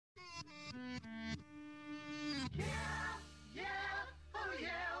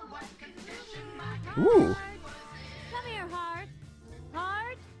Ooh! Come here, Heart.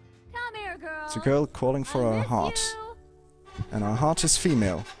 Heart, come here, girl. It's a girl calling for I our miss heart. you. And our heart is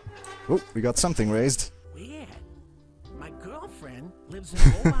female. Oh, we got something raised. Weird. My girlfriend lives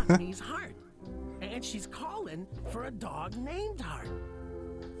in Bolognese Heart, and she's calling for a dog named Heart.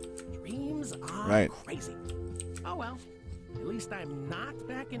 Dreams are Right. crazy. Oh well, at least I'm not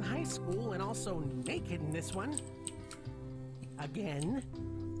back in high school and also naked in this one. Again.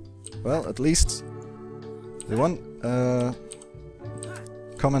 Well, at least the one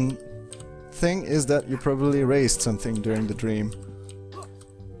common thing is that you probably raised something during the dream.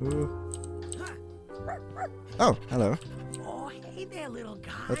 Ooh. Oh, hello. Oh, hey there, little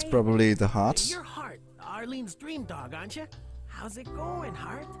guy. That's probably the heart. You're Heart, Arlene's dream dog, aren't you? How's it going,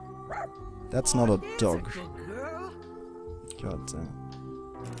 Heart? That's not a There's dog. good girl. God damn.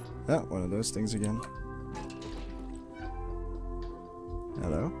 Oh, one of those things again.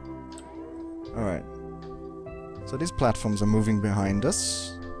 Hello. Alright. So these platforms are moving behind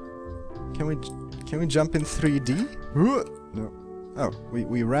us. Can we jump in 3D? No. Oh,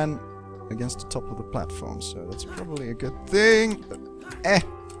 we ran against the top of the platform, so that's probably a good thing. But,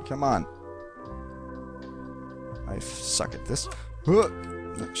 come on. I suck at this. Oh,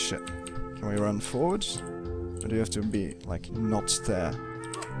 shit. Can we run forwards? Or do you have to be, like, not there?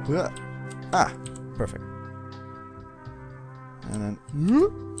 Ah, perfect. And then...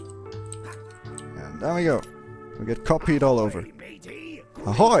 And there we go. We get copied all over.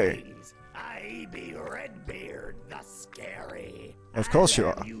 Ahoy! I be Redbeard the Scary. Of course you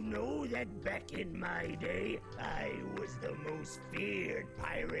are. You know that back in my day, I was the most feared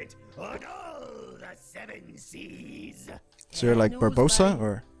pirate on all the 7 seas. So you're like Barbossa,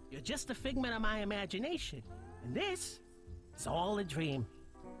 or...? You're just a figment of my imagination. And this is all a dream.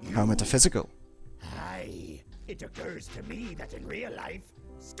 How metaphysical. Aye, it occurs to me that in real life,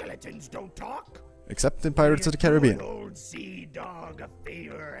 skeletons don't talk. Except in Pirates of the Caribbean. Give an old sea dog a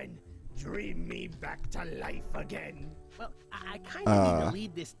favor and dream me back to life again. Well, I kind of need to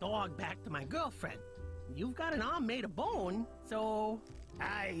lead this dog back to my girlfriend. You've got an arm made of bone, so...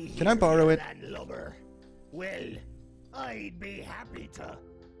 Can I borrow it? Lover. Well, I'd be happy to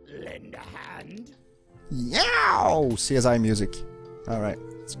lend a hand. Yow! CSI music. Alright,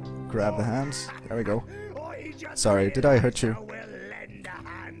 let's grab the hands. There we go. Sorry, did I hurt you? Lend a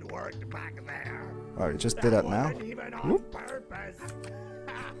hand worked back there. Oh, you just did that now? Wasn't even on Whoop. purpose.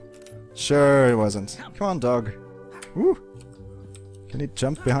 Sure it wasn't. Come on, dog. Woo! Can he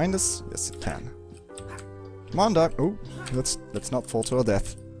jump behind us? Yes, it can. Come on, dog. Oh, let's not fall to our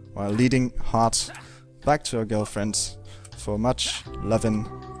death. While leading Heart back to her girlfriend for much loving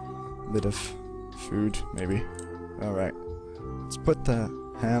bit of food, maybe. Alright. Let's put the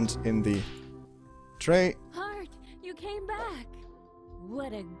hand in the tray. Heart, you came back.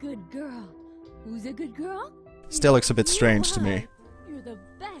 What a good girl. Who's a good girl? Still looks a bit You strange to are. me. You're the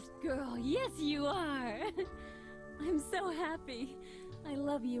best girl. Yes, you are. I'm so happy. I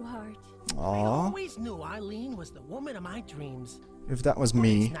love you, Heart. I Aww. always knew Arlene was the woman of my dreams. If that was It's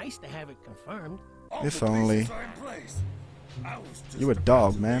me, nice to have it confirmed. if only. You a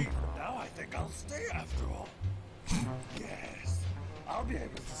dog, man. Now I think I'll stay after all. Yes, I'll be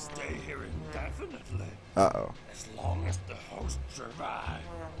able to stay here indefinitely. Uh-oh. As long as the host survives.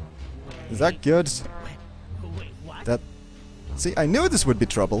 Is that good? Wait, what? That... See, I knew this would be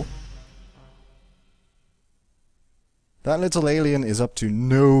trouble. That little alien is up to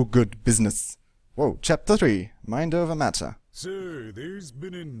no good business. Whoa, Chapter 3. Mind over matter. Sir, there's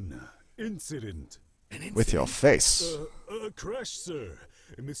been an incident. With your face. A crash, sir.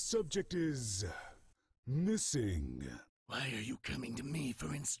 And the subject is... missing. Why are you coming to me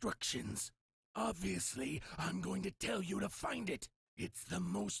for instructions? Obviously, I'm going to tell you to find it. It's the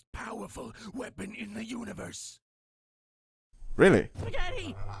most powerful weapon in the universe. Really?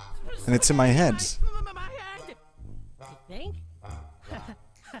 Spaghetti! And it's in my head. My head! You think?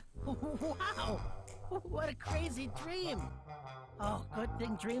 Wow! What a crazy dream! Oh, good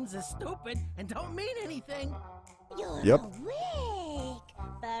thing dreams are stupid and don't mean anything. You're Yep. awake.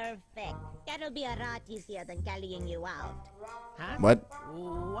 Perfect. That'll be a lot easier than carrying you out. Huh? What?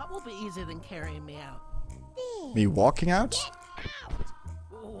 What will be easier than carrying me out? Me walking out? Out.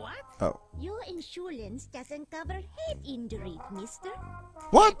 What? Oh. Your insurance doesn't cover head injury, mister.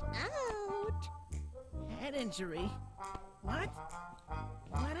 What? Out. Head injury? What?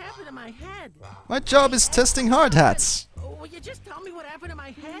 What happened to my head? My job is testing hard hats. Oh, will you just tell me what happened to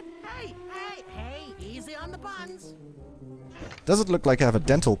my head? Hey, easy on the buns. Doesn't look like I have a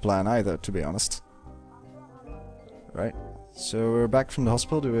dental plan either, to be honest. Right. So we're back from the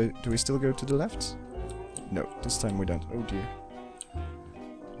hospital. Do we still go to the left? No, this time we don't. Oh dear.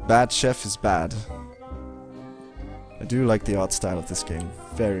 Bad chef is bad. I do like the art style of this game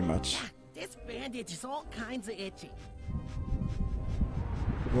very much. This bandage is all kinds of itchy.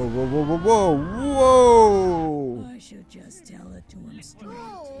 Whoa, whoa, whoa, whoa, whoa, whoa! I should just tell it to him straight.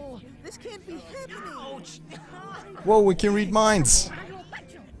 Oh, this can't be happening. Ouch! Whoa, we can read minds!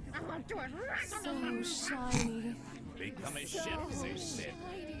 So shiny.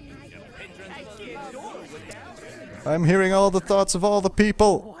 I'm hearing all the thoughts of all the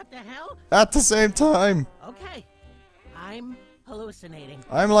people What the hell? at the same time! Okay, I'm hallucinating.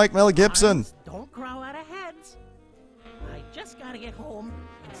 I'm like Mel Gibson! Arms don't grow out of heads. I just gotta get home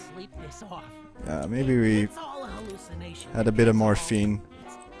and sleep this off. Maybe we It's all a hallucination. had a bit of morphine.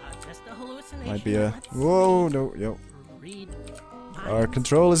 It's just a hallucination. Might be a... Let's Whoa, no, yo. read Our minds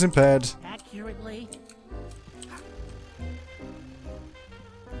control is impaired. accurately.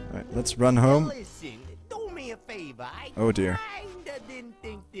 Alright, let's run home. Listen, do me a favor. I Oh dear. kinda didn't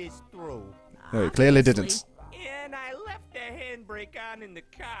think this through. No, he clearly Obviously. didn't. And I left the handbrake on in the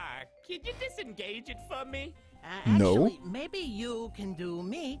car. Could you disengage it for me? No. Actually, maybe you can do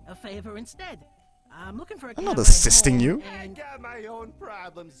me a favor instead. I'm looking for a I'm not cab ride assisting home, you. I and- got my own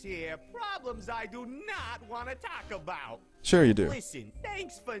problems here. Problems I do not want to talk about. Sure you do. Listen,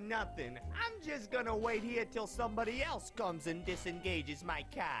 thanks for nothing. I'm just gonna wait here till somebody else comes and disengages my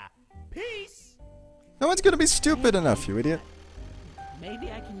car. Peace! No one's gonna be stupid enough, you idiot.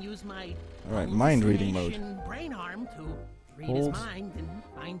 Maybe I can use my Alright, mind reading mode. hallucination brain arm to read Hold. his mind and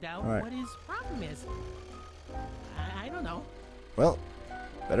find out Alright. what his problem is. I don't know. Well,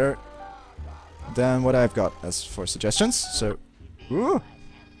 better than what I've got as for suggestions, so... Ooh!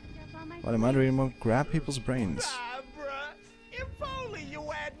 While I'm mind reading mode, grab people's brains. Barbara, if only you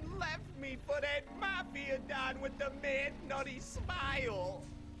hadn't left me for that mafia don with the mad nutty smile.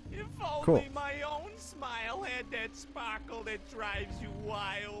 If only Cool. my own smile had that sparkle that drives you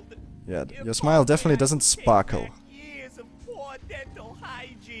wild. Yeah, If your smile only definitely I doesn't could take sparkle. back years of poor dental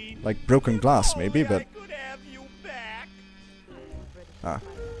hygiene. Like broken glass, maybe, If only but... I could have you back. Ah.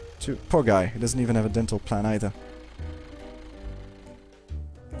 Poor guy, he doesn't even have a dental plan either.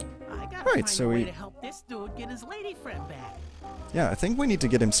 I gotta Right, find so a way we- to help this dude get his lady friend back. Yeah, I think we need to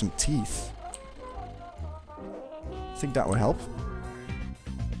get him some teeth. Think that will help.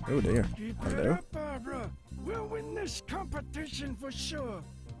 Oh dear. Hello. Barbara. We'll win this competition for sure.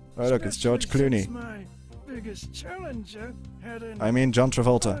 Oh look, it's George Especially Clooney. since my biggest challenger had an I mean John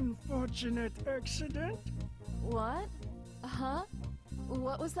Travolta. unfortunate accident. What? Huh?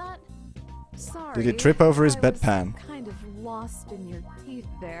 What was that? Sorry. Did he trip over his I was bedpan? kind of lost in your teeth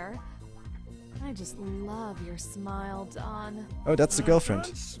there. I just love your smile, Don. Oh, that's the girlfriend.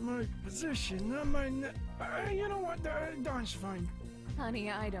 That's my position. I mean, you know what? Don's fine. Honey,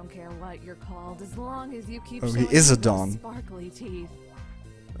 I don't care what you're called, as long as you keep Oh, he showing is a me those Don. sparkly teeth.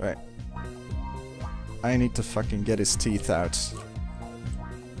 Right. I need to fucking get his teeth out.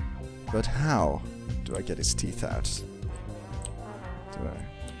 But how do I get his teeth out? Do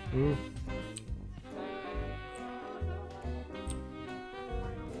I? Ooh.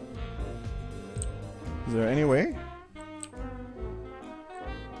 Is there any way?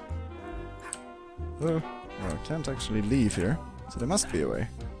 Oh, no, I can't actually leave here. So there must be a way.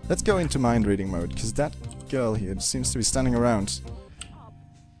 Let's go into mind reading mode, because that girl here seems to be standing around.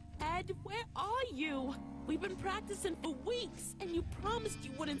 Ed, where are you? We've been practicing for weeks, and you promised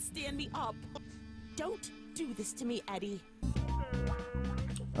you wouldn't stand me up. Don't do this to me, Eddie.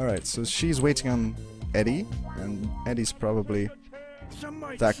 Alright, so she's waiting on Eddie, and Eddie's probably... Some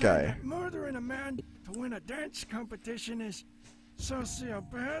might That say guy. that murdering a man to win a dance competition is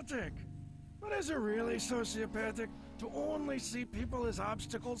sociopathic. But is it really sociopathic to only see people as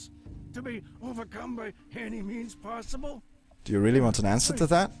obstacles to be overcome by any means possible? Do you really want an answer to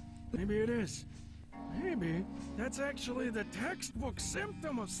that? Maybe it is. Maybe that's actually the textbook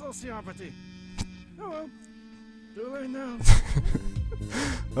symptom of sociopathy. Oh well. Too late now.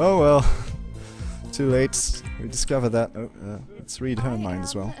 Oh well. Too late. We discovered that. Oh, let's read her mind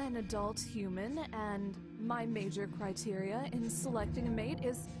as well. I am an adult human, and my major criteria in selecting a mate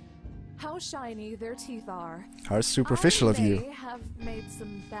is how shiny their teeth are. How superficial of I may you. have made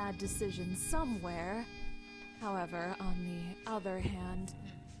some bad decisions somewhere. However, on the other hand,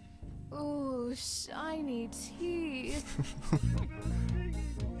 ooh, shiny teeth.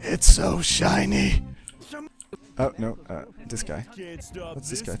 It's so shiny. Oh no, this guy. Can't stop What's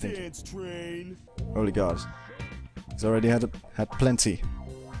this guy thinking? dance train. Holy god. He's already had plenty.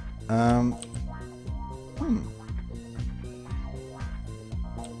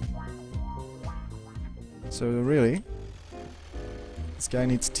 So really, this guy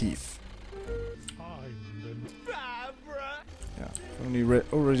needs teeth. Barbara! Yeah,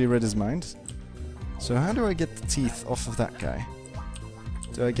 already read his mind. So how do I get the teeth off of that guy?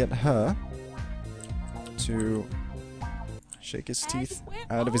 Do I get her to shake his teeth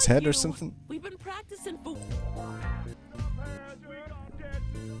out of his head or something? We've been practicing for...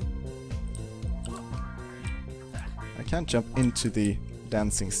 I can't jump into the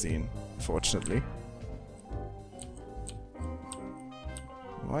dancing scene, fortunately.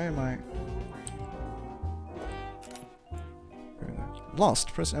 Why am I...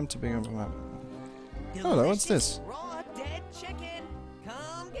 Lost. Press M to bring up a map. Hello, what's this? Raw dead chicken.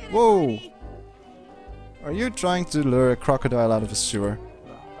 Come get it, Whoa! buddy. Are you trying to lure a crocodile out of a sewer?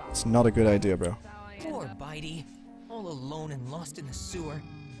 It's not a good idea, bro. Poor Bitey. All alone and lost in the sewer.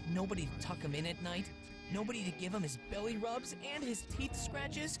 Nobody to tuck him in at night. Nobody to give him his belly rubs and his teeth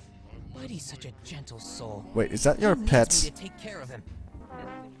scratches. Bitey's such a gentle soul. Wait, is that your Who needs pet? me to take care of him?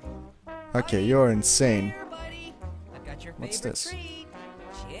 Okay, you're insane. Here, buddy. I've got your What's favorite this? treat.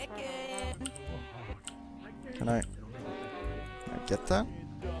 Chicken. Can I get that?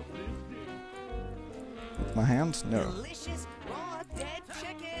 With my hand? No. Delicious raw dead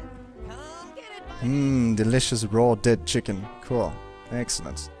chicken. Come get it, buddy. Mmm, delicious raw dead chicken. Cool.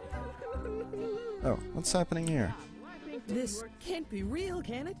 Excellent. Oh, what's happening here? This can't be real,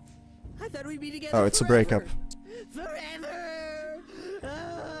 can it? I thought we'd be together Oh, it's a forever. breakup. Forever!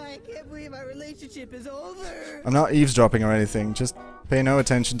 Oh, I can't believe our relationship is over. I'm not eavesdropping or anything, just pay no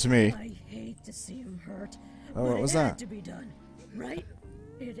attention to me. I hate to see him hurt. Oh, but what was it had that? to be done, right?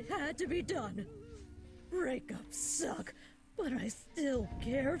 It had to be done. Breakups suck, but I still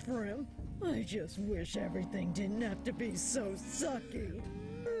care for him. I just wish everything didn't have to be so sucky.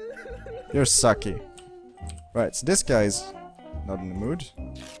 You're sucky. Right, so this guy's not in the mood.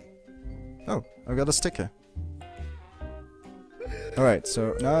 Oh, I've got a sticker. Alright,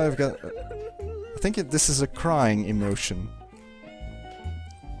 so now I've got... I think this is a crying emotion.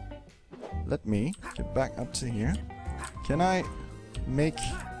 Let me get back up to here. Can I make...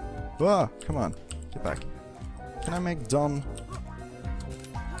 Ah, come on, get back. Can I make Don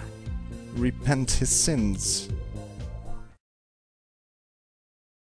repent his sins?